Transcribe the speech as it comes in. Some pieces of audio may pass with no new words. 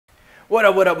What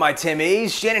up, my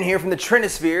Timmys? Shannon here from the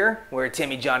Trinisphere, where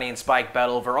Timmy, Johnny, and Spike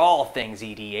battle over all things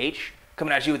EDH.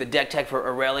 Coming at you with a deck tech for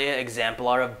Aurelia,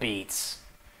 Exemplar of Beats.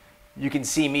 You can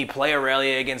see me play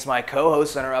Aurelia against my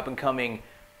co-hosts on our up-and-coming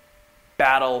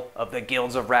Battle of the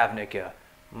Guilds of Ravnican.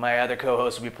 My other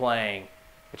co-hosts will be playing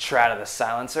Etrata the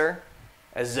Silencer,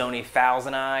 Azoni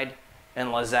Thousand-Eyed,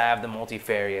 and Lazav the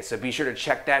Multifarious. So be sure to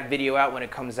check that video out when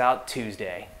it comes out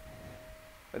Tuesday.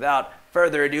 Without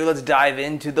further ado, let's dive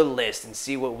into the list and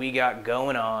see what we got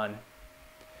going on.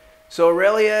 So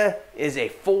Aurelia is a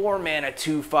 4-mana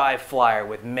 2/5 flyer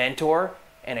with Mentor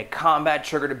and a combat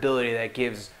triggered ability that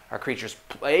gives our creatures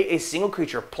a single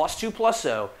creature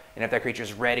 +2/+0, and if that creature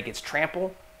is red, it gets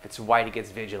Trample. If it's white, it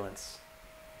gets Vigilance.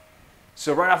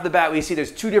 So right off the bat, we see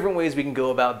there's two different ways we can go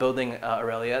about building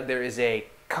Aurelia. There is a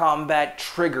combat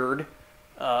triggered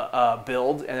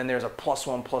build, and then there's a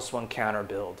 +1/+1 counter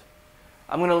build.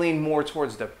 I'm going to lean more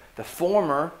towards the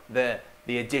former, the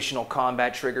additional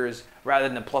combat triggers, rather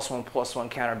than the +1/+1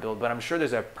 counter build, but I'm sure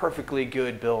there's a perfectly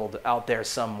good build out there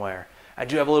somewhere. I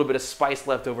do have a little bit of spice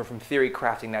left over from theory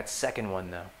crafting that second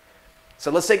one, though.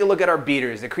 So let's take a look at our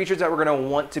beaters, the creatures that we're going to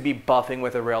want to be buffing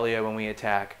with Aurelia when we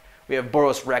attack. We have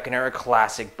Boros Reckoner, a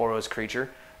classic Boros creature,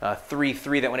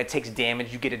 3/3 that when it takes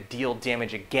damage, you get to deal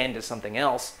damage again to something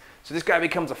else. So this guy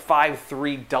becomes a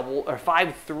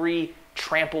 5/3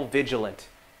 Trample Vigilant,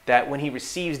 that when he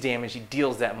receives damage, he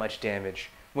deals that much damage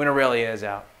when Aurelia is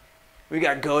out. We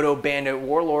got Godo Bandit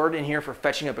Warlord in here for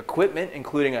fetching up equipment,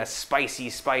 including a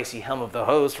spicy Helm of the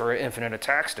Host for infinite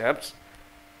attack steps.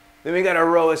 Then we got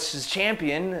Aroas'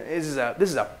 Champion. This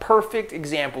is a perfect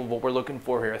example of what we're looking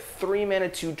for here. A 3-mana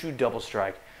 2/2 double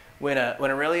strike. When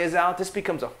Aurelia is out, this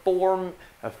becomes a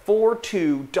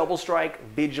 4/2 double strike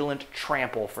Vigilant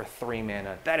Trample for 3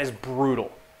 mana. That is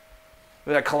brutal.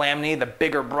 We got Calamity, the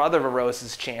bigger brother of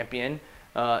Aroas' Champion.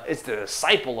 It's the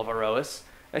disciple of Aroas.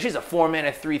 Now she's a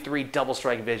 4-mana 3/3 double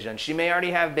strike Vigilant. She may already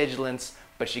have Vigilance,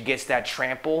 but she gets that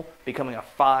Trample, becoming a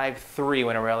 5/3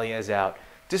 when Aurelia is out.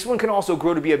 This one can also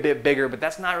grow to be a bit bigger, but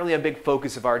that's not really a big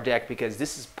focus of our deck because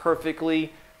this is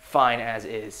perfectly fine as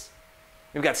is.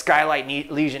 We've got Sky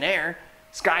Knight Legionnaire,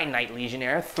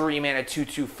 3-mana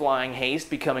 2/2 flying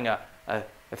haste, becoming a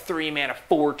 3-mana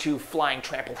 4/2 flying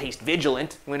trample haste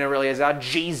Vigilant when Aurelia is out.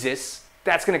 Jesus,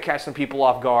 that's going to catch some people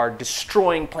off guard,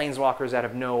 destroying planeswalkers out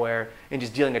of nowhere and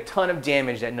just dealing a ton of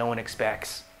damage that no one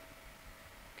expects.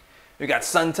 We've got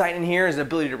Sun Titan here, his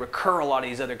ability to recur a lot of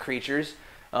these other creatures.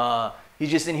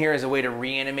 He's just in here as a way to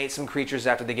reanimate some creatures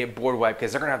after they get board wiped,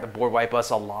 because they're going to have to board wipe us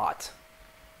a lot.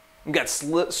 We've got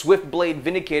Swiftblade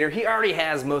Vindicator. He already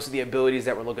has most of the abilities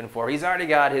that we're looking for. He's already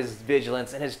got his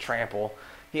Vigilance and his Trample.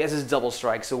 He has his double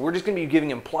strike, so we're just going to be giving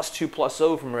him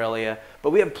 +2/+0 from Aurelia,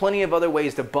 but we have plenty of other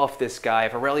ways to buff this guy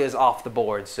if Aurelia is off the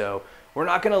board, so we're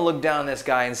not going to look down this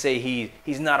guy and say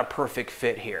he's not a perfect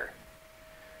fit here.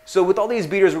 So with all these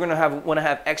beaters, we're going to want to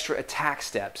have extra attack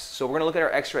steps, so we're going to look at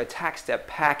our extra attack step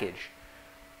package.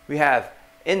 We have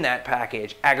in that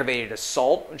package Aggravated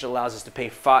Assault, which allows us to pay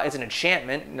 5, it's an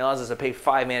enchantment, and allows us to pay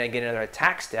 5 mana to get another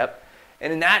attack step,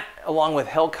 and in that, along with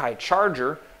Hellkite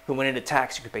Charger, who when it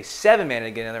attacks, you can pay 7 mana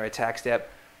to get another attack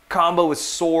step, combo with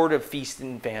Sword of Feast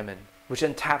and Famine, which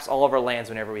then taps all of our lands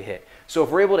whenever we hit. So if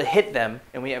we're able to hit them,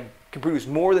 and we can produce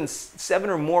more than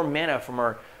 7 or more mana from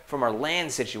our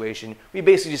land situation, we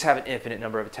basically just have an infinite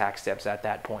number of attack steps at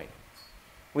that point.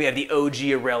 We have the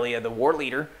OG Aurelia, the War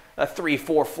Leader, a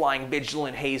 3/4 flying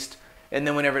Vigilant haste, and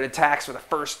then whenever it attacks for the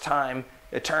first time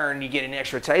a turn, you get an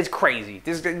extra attack. It's crazy.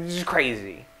 This is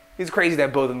crazy. It's crazy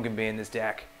that both of them can be in this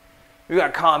deck. We've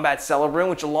got Combat Celebrant,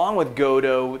 which along with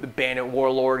Godo, the Bandit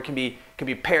Warlord, can be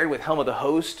paired with Helm of the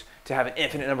Host to have an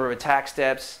infinite number of attack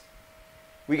steps.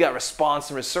 We got Response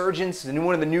and Resurgence,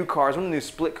 one of the new cards, one of the new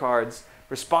split cards.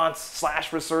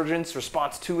 Response/Resurgence,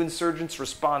 Response to Insurgence,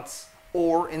 Response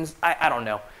I don't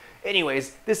know.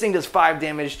 Anyways, this thing does 5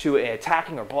 damage to an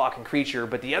attacking or blocking creature,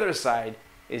 but the other side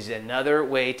is another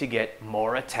way to get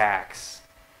more attacks.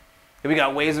 Then we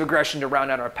got Waves of Aggression to round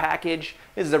out our package.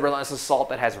 This is a Relentless Assault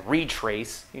that has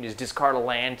Retrace. You can just discard a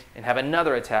land and have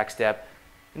another attack step.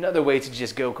 Another way to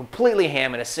just go completely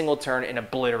ham in a single turn and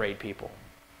obliterate people.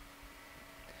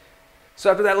 So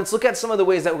after that, let's look at some of the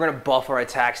ways that we're going to buff our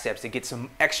attack steps to get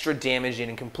some extra damage in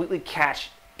and completely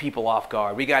catch people off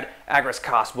guard. We got Agris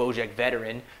Koss Wojek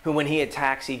Veteran, who when he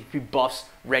attacks, he buffs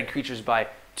red creatures by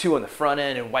 2 on the front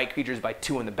end and white creatures by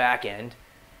 2 on the back end.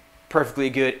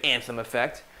 Perfectly good Anthem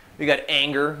effect. We got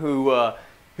Anger, who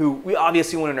we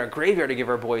obviously want in our graveyard to give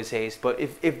our boys haste, but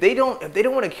if they don't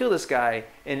want to kill this guy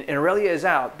and Aurelia is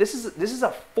out, this is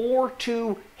a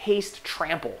 4/2 haste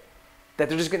trample that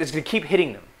they're just gonna keep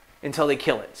hitting them. until they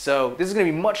kill it. So this is going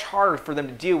to be much harder for them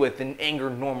to deal with than Anger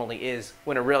normally is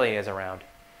when Aurelia is around.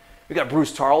 We got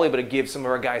Bruce Tarl able to give some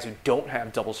of our guys who don't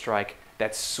have Double Strike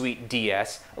that sweet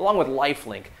DS, along with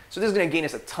Lifelink. So this is going to gain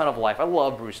us a ton of life. I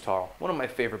love Bruce Tarl, one of my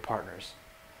favorite partners.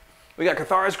 We got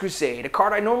Cathara's Crusade, a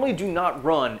card I normally do not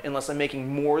run unless I'm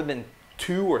making more than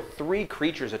 2 or 3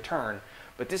 creatures a turn.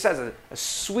 But this has a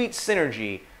sweet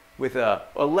synergy with a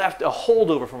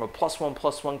holdover from a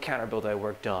 +1/+1 counter build I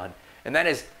worked on. And that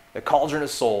is the Cauldron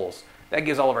of Souls. That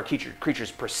gives all of our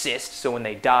creatures persist, so when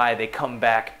they die, they come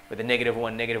back with a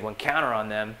 -1/-1 counter on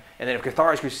them. And then if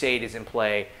Cathara's Crusade is in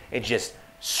play, it just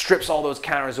strips all those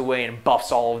counters away and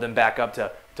buffs all of them back up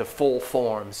to full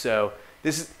form. So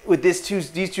with these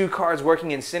two cards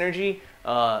working in synergy,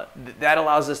 that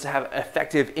allows us to have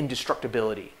effective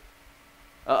indestructibility.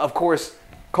 Of course,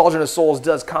 Cauldron of Souls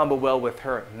does combo well with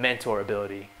her Mentor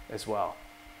ability as well.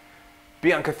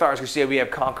 Beyond Cathara's Crusade, we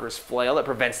have Conqueror's Flail that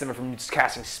prevents them from just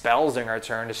casting spells during our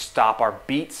turn to stop our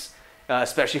beats,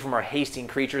 especially from our hasting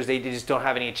creatures. They just don't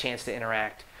have any chance to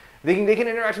interact. They can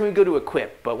interact when we go to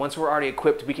equip, but once we're already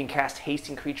equipped, we can cast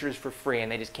hasting creatures for free,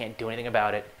 and they just can't do anything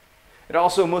about it. And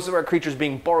also, most of our creatures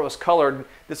being Boros colored,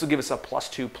 this will give us a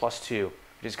 +2/+2,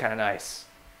 which is kind of nice.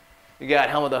 We got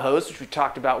Helm of the Host, which we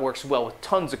talked about, works well with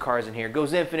tons of cards in here.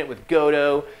 Goes infinite with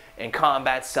Godo and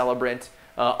Combat Celebrant.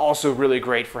 Also really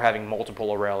great for having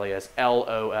multiple Aurelias.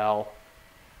 LOL.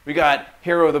 We got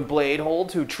Hero of the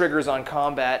Bladehold, who triggers on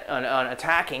combat, on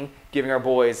attacking, giving our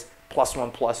boys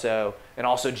 +1/+0, and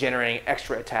also generating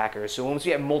extra attackers. So once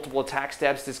we have multiple attack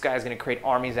steps, this guy's going to create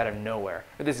armies out of nowhere.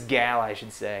 Or this gal, I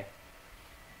should say.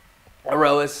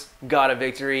 Aroas, God of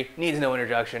Victory, needs no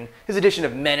introduction. His addition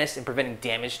of Menace and preventing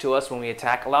damage to us when we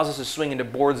attack allows us to swing into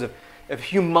boards of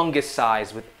humongous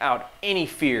size without any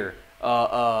fear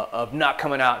of not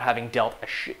coming out having dealt a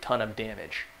shit ton of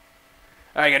damage.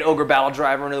 Alright, got Ogre Battle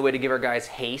Driver, another way to give our guys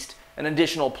haste, an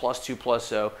additional +2/+0.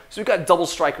 So we've got double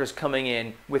strikers coming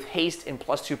in with haste and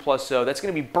 +2/+0. That's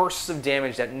going to be bursts of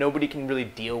damage that nobody can really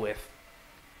deal with.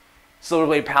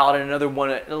 Silverblade Paladin, another one,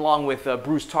 along with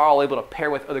Bruce Tarl, able to pair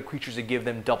with other creatures to give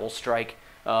them double strike,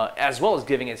 as well as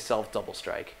giving itself double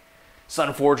strike.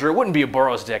 Sunforger, it wouldn't be a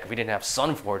Boros deck if we didn't have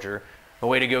Sunforger. A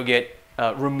way to go get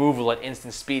removal at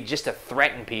instant speed just to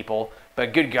threaten people.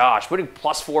 But good gosh, putting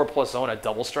 +4/+0 on a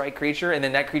double strike creature and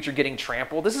then that creature getting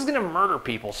trampled, this is going to murder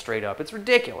people straight up. It's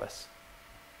ridiculous.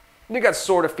 We got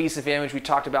Sword of Feast of Famine, which we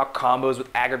talked about, combos with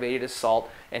Aggravated Assault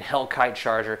and Hellkite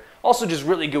Charger. Also just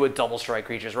really good with double strike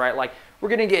creatures, right? Like, we're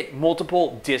going to get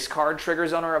multiple discard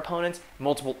triggers on our opponents,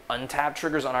 multiple untap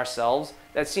triggers on ourselves.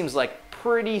 That seems like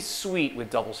pretty sweet with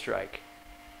double strike.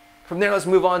 From there, let's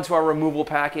move on to our removal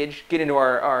package, get into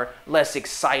our less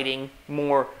exciting,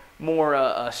 more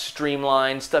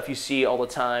streamlined stuff you see all the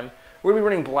time. We're going to be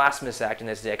running Blasphemous Act in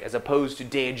this deck as opposed to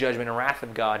Day of Judgment and Wrath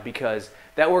of God because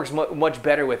that works much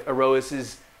better with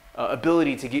Aroas'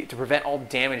 ability to prevent all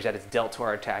damage that is dealt to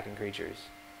our attacking creatures.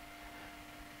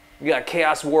 We got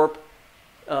Chaos Warp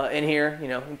in here,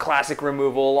 classic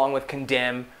removal along with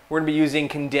Condemn. We're going to be using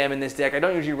Condemn in this deck. I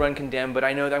don't usually run Condemn, but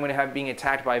I know that I'm going to have being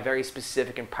attacked by very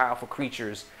specific and powerful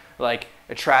creatures like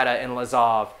Etrata and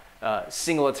Lazav,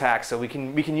 single attack, so we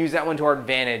can use that one to our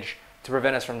advantage to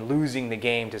prevent us from losing the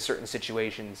game to certain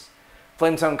situations.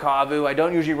 Flametongue Kavu, I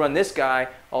don't usually run this guy,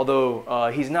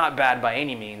 although he's not bad by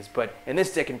any means, but in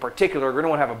this deck in particular, we're going to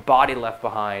want to have a body left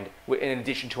behind in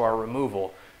addition to our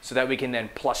removal, so that we can then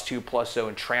 +2/+0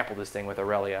 and trample this thing with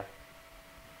Aurelia.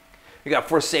 We got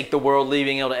Forsake the World,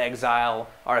 leaving able to exile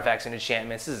artifacts and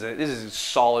enchantments. This is a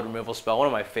solid removal spell, one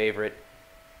of my favorite.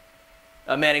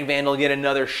 Manic Vandal, get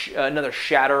another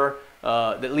Shatter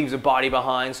that leaves a body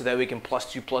behind so that we can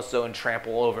 +2/+0 and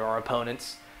trample over our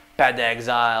opponents. Bad to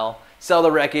exile. Sell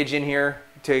the Wreckage in here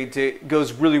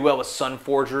goes really well with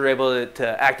Sunforger, able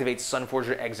to activate Sunforger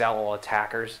to exile all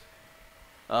attackers.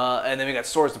 And then we got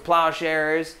Swords to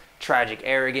Plowshares, Tragic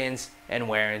Arrogance, and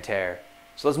Wear and Tear.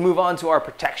 So let's move on to our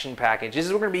protection package. This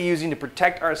is what we're going to be using to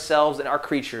protect ourselves and our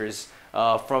creatures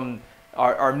from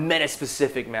our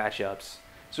meta-specific matchups.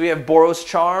 So we have Boros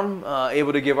Charm,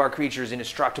 able to give our creatures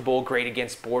indestructible, great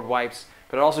against board wipes,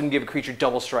 but it also can give a creature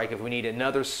double strike if we need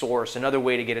another source, another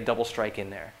way to get a double strike in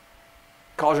there.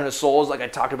 Cauldron of Souls, like I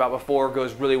talked about before,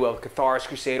 goes really well with Cathara's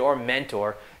Crusade or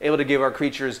Mentor, able to give our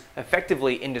creatures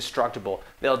effectively indestructible.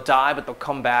 They'll die, but they'll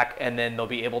come back, and then they'll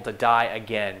be able to die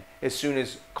again as soon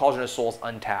as Cauldron of Souls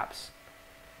untaps.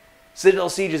 Citadel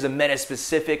Siege is a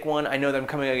meta-specific one. I know that I'm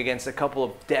coming against a couple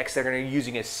of decks that are going to be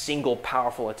using a single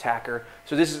powerful attacker.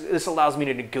 So this allows me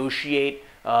to negotiate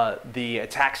the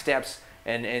attack steps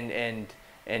and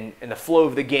the flow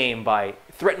of the game by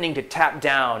threatening to tap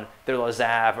down their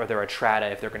Lazav or their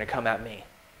Etrata if they're going to come at me.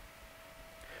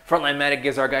 Frontline Medic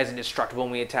gives our guys indestructible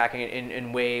when we attack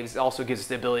in waves. It also gives us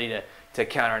the ability to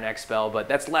counter our next spell, but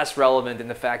that's less relevant than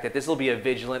the fact that this will be a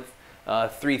Vigilant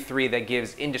 3/3 that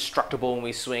gives indestructible when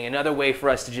we swing. Another way for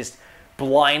us to just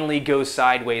blindly go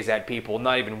sideways at people,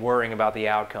 not even worrying about the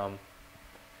outcome.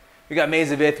 We got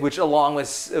Maze of Ith, which along with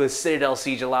Citadel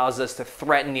Siege allows us to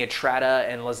threaten the Etrata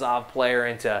and Lazav player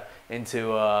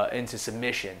into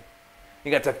submission.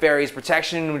 You got Teferi's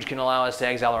Protection, which can allow us to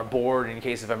exile our board in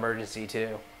case of emergency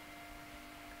too.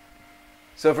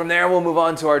 So from there, we'll move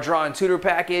on to our Draw and Tutor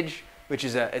package, which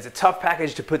is a tough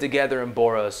package to put together in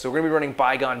Boros. So we're going to be running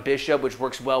Bygone Bishop, which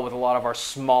works well with a lot of our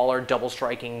smaller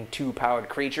double-striking 2-powered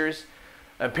creatures.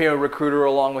 Imperial Recruiter,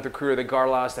 along with Recruiter the Guard,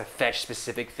 allows us to fetch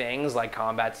specific things like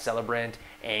Combat Celebrant,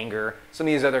 Anger, some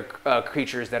of these other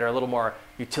creatures that are a little more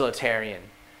utilitarian.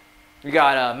 We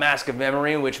got Mask of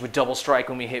Memory, which with double strike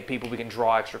when we hit people we can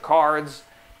draw extra cards.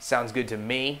 Sounds good to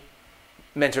me.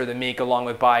 Mentor of the Meek, along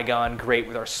with Bygone, great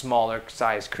with our smaller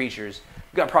sized creatures.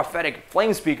 We got Prophetic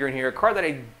Flame Speaker in here, a card that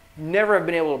I never have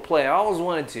been able to play. I always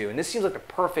wanted to, and this seems like the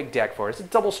perfect deck for it. It's a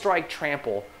double strike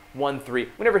trample 1/3.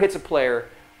 Whenever it hits a player,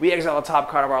 we exile the top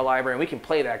card of our library, and we can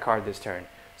play that card this turn.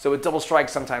 So with double strike,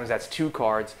 sometimes that's 2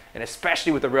 cards, and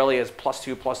especially with Aurelia's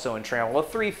 +2/+0 and trample, a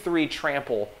 3/3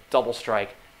 trample double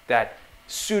strike that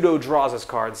pseudo draws us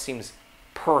cards seems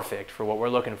perfect for what we're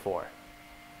looking for.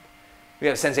 We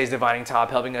have Sensei's Divining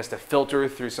Top helping us to filter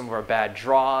through some of our bad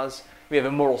draws. We have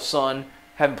Immortal Sun.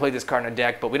 Haven't played this card in a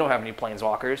deck, but we don't have any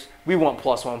Planeswalkers. We want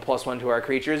 +1/+1 to our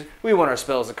creatures. We want our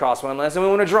spells to cost 1 less, and we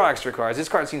want to draw extra cards. This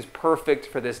card seems perfect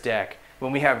for this deck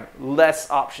when we have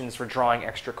less options for drawing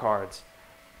extra cards.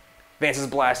 Vance's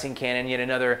Blasting Cannon, yet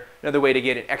another way to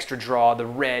get an extra draw, the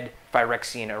red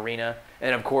Phyrexian Arena.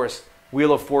 And of course,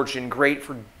 Wheel of Fortune, great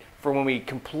for when we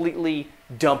completely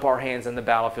dump our hands on the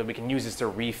battlefield. We can use this to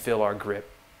refill our grip.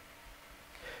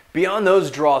 Beyond those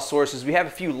draw sources, we have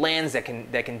a few lands that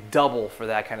can double for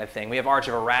that kind of thing. We have Arch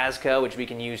of Arazka, which we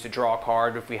can use to draw a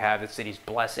card if we have the City's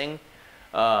Blessing.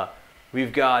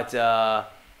 We've got...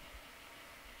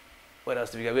 what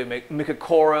else do we got? We have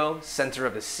Mikakoro, Center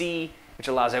of the Sea, which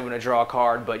allows everyone to draw a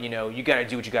card, but you know, you gotta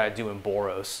do what you gotta do in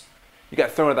Boros. You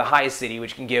got Throne of the High City,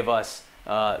 which can give us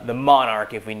the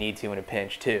Monarch if we need to in a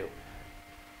pinch too.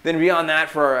 Then beyond that,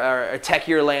 for our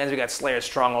techier lands, we got Slayer's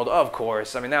Stronghold, of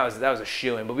course. I mean, that was a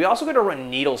shoo-in. But we also got to run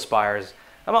Needle Spires.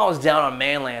 I'm always down on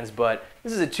manlands, but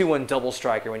this is a 2/1 double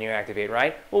striker when you activate,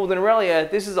 right? Well, with Aurelia,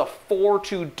 this is a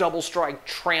 4/2 double strike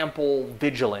trample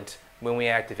Vigilant when we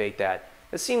activate that.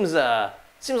 It seems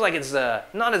like it's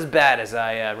not as bad as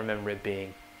I remember it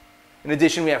being. In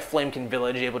addition, we have Flamekin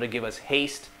Village, able to give us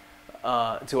haste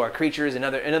to our creatures.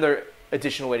 Another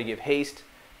additional way to give haste.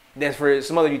 Then for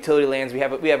some other utility lands, we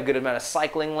have a good amount of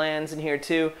cycling lands in here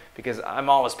too, because I'm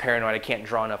always paranoid I can't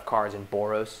draw enough cards in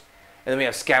Boros. And then we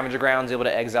have Scavenger Grounds, able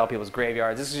to exile people's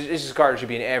graveyards. This is a card that should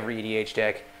be in every EDH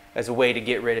deck as a way to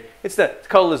get rid of... It's the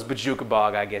colorless Bajuka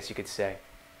Bog, I guess you could say.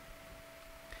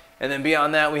 And then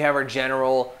beyond that, we have our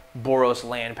general Boros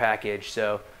land package.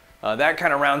 So that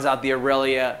kind of rounds out the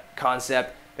Aurelia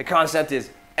concept. The concept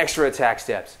is extra attack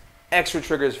steps, extra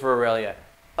triggers for Aurelia,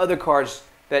 other cards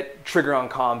that trigger on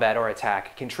combat or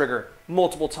attack can trigger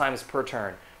multiple times per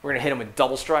turn. We're going to hit them with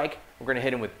double strike, we're going to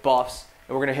hit them with buffs,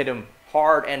 and we're going to hit them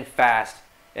hard and fast,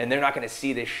 and they're not going to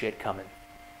see this shit coming.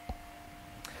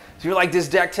 So if you like this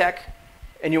deck tech,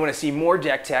 and you want to see more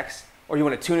deck techs, or you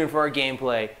want to tune in for our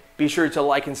gameplay, be sure to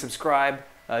like and subscribe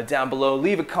down below.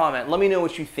 Leave a comment. Let me know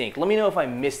what you think. Let me know if I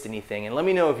missed anything, and let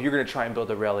me know if you're going to try and build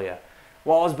Aurelia.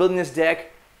 While I was building this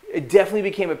deck, it definitely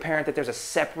became apparent that there's a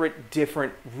separate,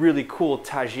 different, really cool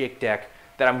Tajik deck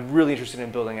that I'm really interested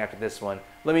in building after this one.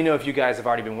 Let me know if you guys have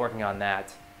already been working on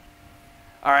that.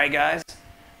 Alright guys,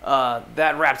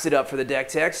 that wraps it up for the deck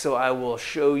tech, so I will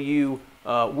show you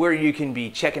where you can be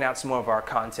checking out some more of our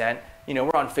content. You know,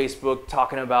 we're on Facebook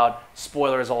talking about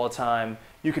spoilers all the time.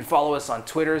 You can follow us on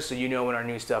Twitter so you know when our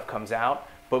new stuff comes out.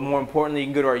 But more importantly, you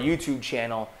can go to our YouTube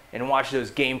channel and watch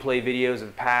those gameplay videos of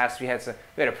the past. We had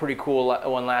a pretty cool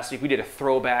one last week. We did a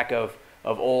throwback of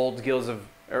old Guilds of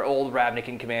old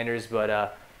Ravnican Commanders,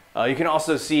 but you can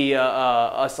also see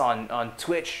us on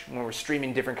Twitch when we're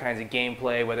streaming different kinds of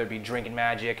gameplay, whether it be Drinking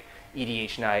Magic,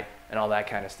 EDH Night, and all that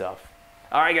kind of stuff.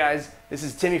 All right, guys, this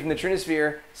is Timmy from the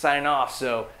Trinisphere signing off.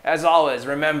 So as always,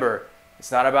 remember,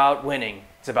 it's not about winning;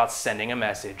 it's about sending a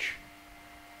message.